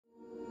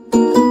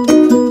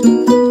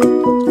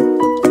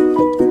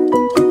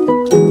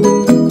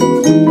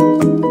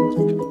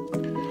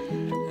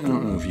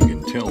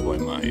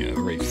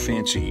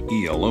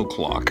hello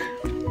clock.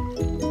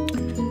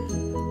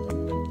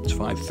 It's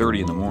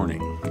 5:30 in the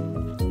morning.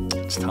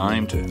 It's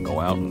time to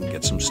go out and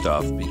get some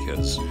stuff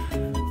because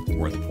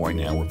we're at the point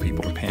now where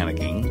people are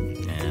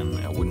panicking, and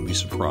I wouldn't be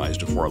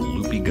surprised if our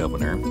loopy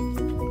governor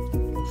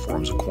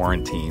forms a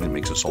quarantine and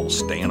makes us all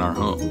stay in our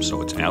homes.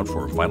 So it's out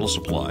for vital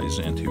supplies,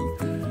 and to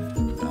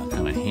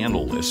kind of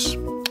handle this,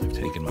 I've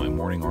taken my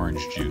morning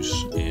orange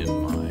juice in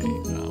my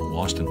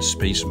Lost in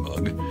Space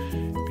mug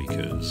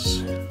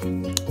because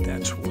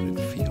that's what it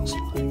feels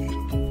like.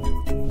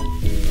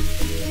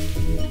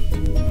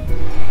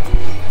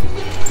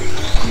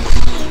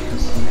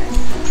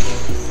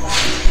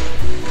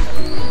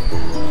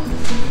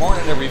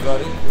 Morning,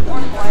 everybody.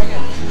 Morning,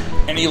 Brian.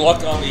 Any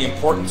luck on the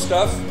important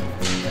stuff?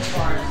 As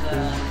far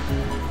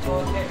as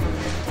toilet paper,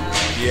 paper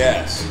towels,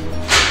 Yes.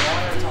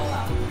 water, it's all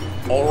out.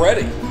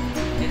 Already?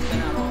 It's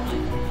been out all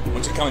night.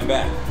 When's it coming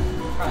back?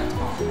 Probably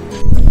tomorrow.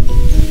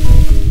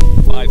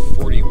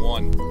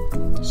 5:41.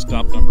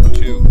 Stop number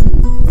 2.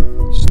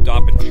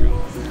 Stop and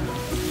Shop.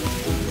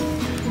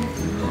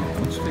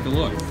 Let's take a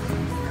look.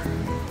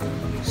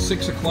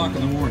 6 o'clock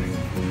in the morning.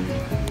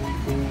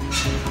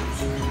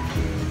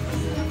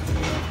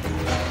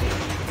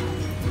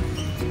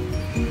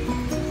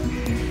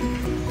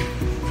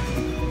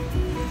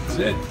 That's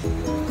it.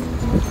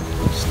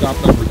 Stop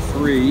number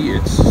 3.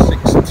 It's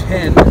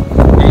 6:10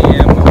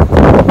 a.m.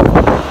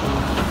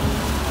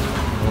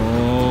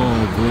 Oh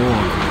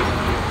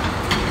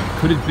boy.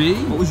 Could it be?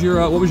 What was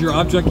your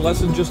object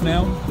lesson just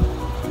now?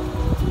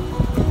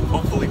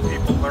 Hopefully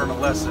people learn a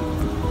lesson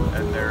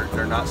and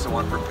they're not so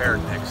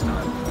unprepared next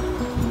time.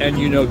 And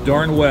you know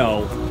darn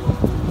well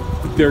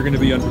they're going to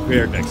be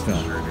unprepared next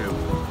time. Sure do.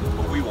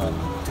 But we won't.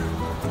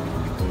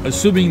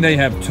 Assuming they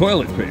have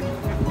toilet paper.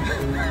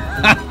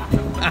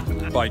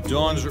 By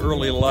dawn's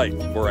early light,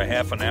 we're a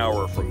half an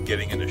hour from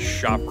getting into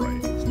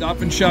ShopRite.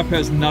 Stop and Shop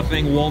has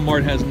nothing.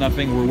 Walmart has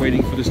nothing. We're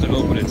waiting for this to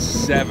open at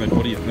 7.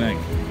 What do you think?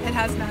 It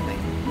has nothing.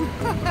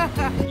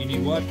 You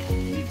need what?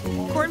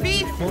 Corned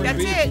beef. Corned That's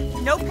beef. it.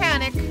 No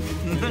panic.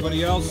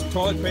 Anybody else?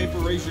 Toilet paper,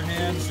 raise your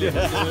hands. The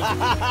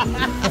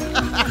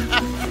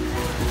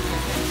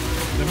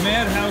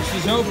madhouse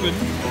is open.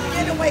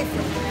 Get away from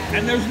me.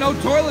 And there's no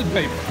toilet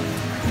paper.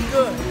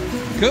 Good.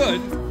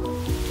 Good.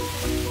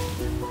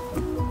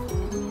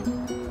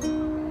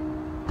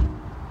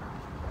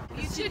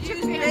 You should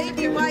use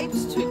baby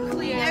wipes to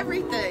clean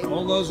everything.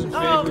 All those in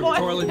favor Oh, of boy.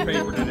 toilet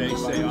paper today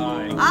say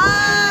aye.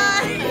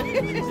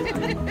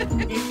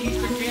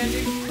 Easter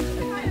candy.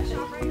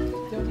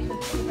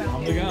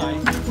 I'm the guy.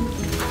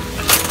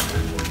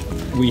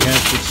 We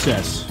have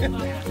success.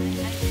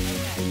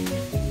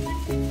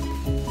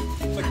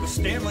 It's like the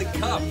Stanley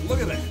Cup.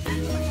 Look at that.